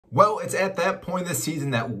Well, it's at that point of the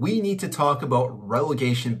season that we need to talk about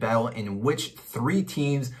relegation battle in which three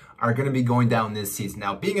teams are going to be going down this season.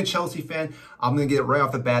 Now, being a Chelsea fan, I'm going to get it right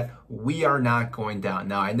off the bat. We are not going down.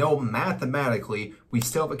 Now, I know mathematically we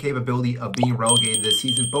still have the capability of being relegated this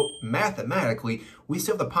season, but mathematically we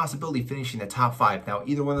still have the possibility of finishing the top five. Now,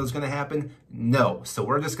 either one of those is going to happen? No. So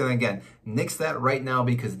we're just going to, again, nix that right now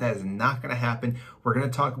because that is not going to happen. We're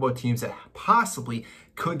going to talk about teams that possibly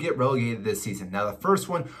could get relegated this season. Now, the first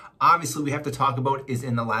one, obviously, we have to talk about is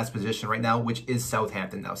in the last position right now, which is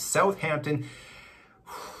Southampton. Now, Southampton,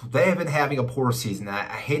 they have been having a poor season. I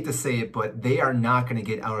hate to say it, but they are not going to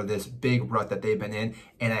get out of this big rut that they've been in.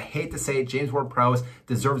 And I hate to say it, James Ward-Prowse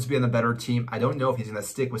deserves to be on the better team. I don't know if he's going to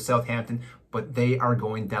stick with Southampton, but they are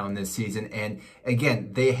going down this season. And again,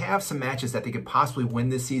 they have some matches that they could possibly win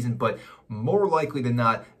this season, but more likely than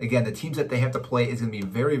not, again, the teams that they have to play is going to be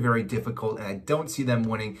very, very difficult, and I don't see them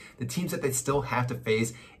winning. The teams that they still have to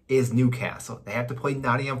face is Newcastle. They have to play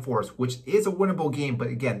Nottingham Forest, which is a winnable game, but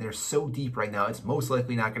again, they're so deep right now, it's most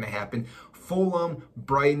likely not going to happen. Fulham,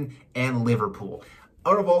 Brighton, and Liverpool.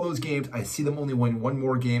 Out of all those games, I see them only win one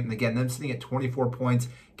more game. And again, them sitting at 24 points,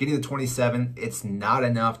 getting to 27, it's not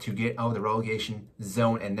enough to get out of the relegation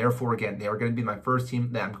zone. And therefore, again, they are going to be my first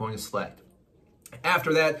team that I'm going to select.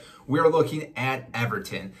 After that, we are looking at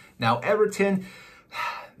Everton. Now, Everton,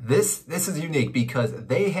 this is unique because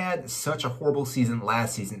they had such a horrible season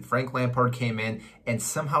last season. Frank Lampard came in and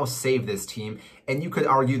somehow saved this team. And you could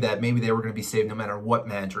argue that maybe they were going to be saved no matter what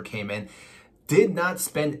manager came in. Did not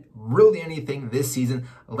spend really anything this season,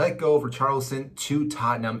 let go of Richarlison to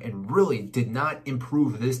Tottenham, and really did not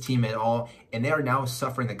improve this team at all. And they are now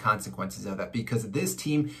suffering the consequences of that because this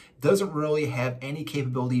team doesn't really have any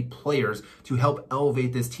capability players to help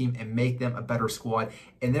elevate this team and make them a better squad.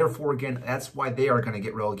 And therefore, again, that's why they are going to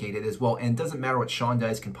get relegated as well. And it doesn't matter what Sean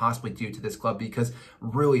Dyche can possibly do to this club because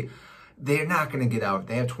really, they're not going to get out.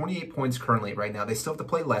 They have 28 points currently right now. They still have to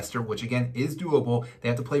play Leicester, which again is doable. They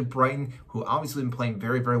have to play Brighton, who obviously been playing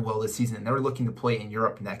very, very well this season, and they're looking to play in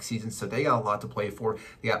Europe next season, so they got a lot to play for.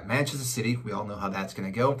 They got Manchester City. We all know how that's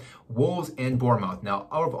going to go. Wolves and Bournemouth. Now,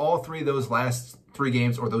 out of all three of those last three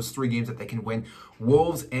games, or those three games that they can win,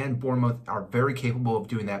 Wolves and Bournemouth are very capable of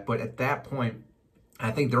doing that. But at that point, I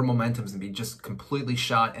think their momentum is going to be just completely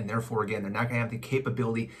shot, and therefore, again, they're not going to have the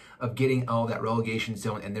capability of getting out of that relegation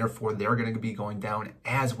zone, and therefore, they're going to be going down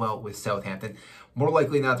as well with Southampton. More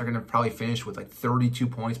likely than not, they're going to probably finish with like 32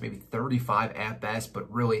 points, maybe 35 at best,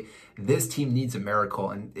 but really, this team needs a miracle,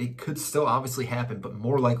 and it could still obviously happen, but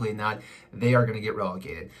more likely than not, they are going to get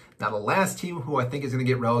relegated. Now, the last team who I think is going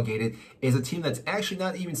to get relegated is a team that's actually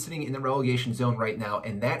not even sitting in the relegation zone right now,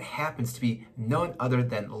 and that happens to be none other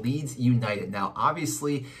than Leeds United. Now,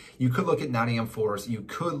 obviously, you could look at Nottingham Forest, you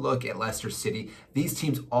could look at Leicester City. These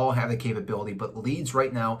teams all have the capability, but Leeds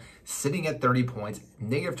right now sitting at 30 points,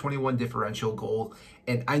 negative 21 differential goal.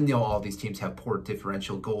 And I know all these teams have poor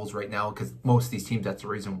differential goals right now because most of these teams, that's the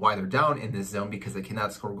reason why they're down in this zone, because they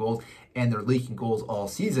cannot score goals and they're leaking goals all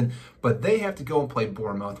season. But they have to go and play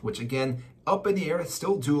Bournemouth, which again, up in the air, it's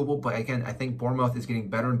still doable. But again, I think Bournemouth is getting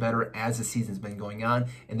better and better as the season's been going on.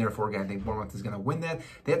 And therefore, again, I think Bournemouth is going to win that.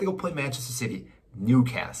 They have to go play Manchester City,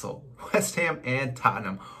 Newcastle, West Ham, and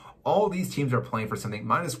Tottenham. All these teams are playing for something,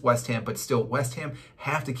 minus West Ham, but still, West Ham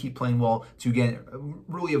have to keep playing well to, again,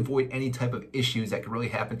 really avoid any type of issues that could really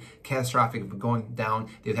happen. Catastrophic, if going down,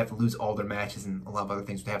 they'd have to lose all their matches and a lot of other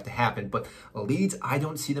things would have to happen. But Leeds, I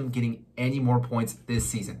don't see them getting any more points this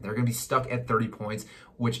season. They're going to be stuck at 30 points,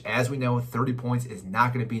 which, as we know, 30 points is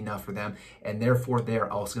not going to be enough for them, and therefore,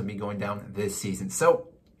 they're also going to be going down this season. So,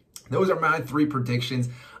 those are my three predictions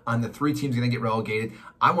on the three teams going to get relegated.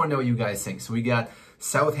 I want to know what you guys think. So we got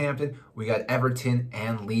Southampton, we got Everton,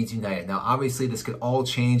 and Leeds United. Now, obviously, this could all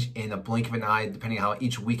change in a blink of an eye, depending on how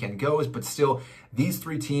each weekend goes, but still, these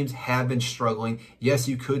three teams have been struggling. Yes,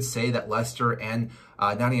 you could say that Leicester and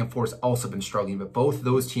Nottingham Forest also been struggling, but both of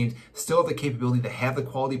those teams still have the capability to have the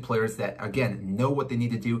quality players that, again, know what they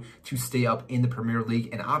need to do to stay up in the Premier League,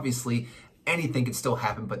 and obviously, anything could still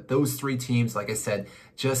happen, but those three teams, like I said,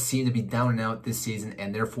 just seem to be down and out this season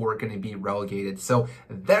and therefore going to be relegated. So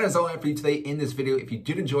that is all I have for you today in this video. If you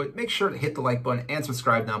did enjoy it, make sure to hit the like button and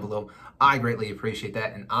subscribe down below. I greatly appreciate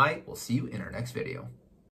that, and I will see you in our next video.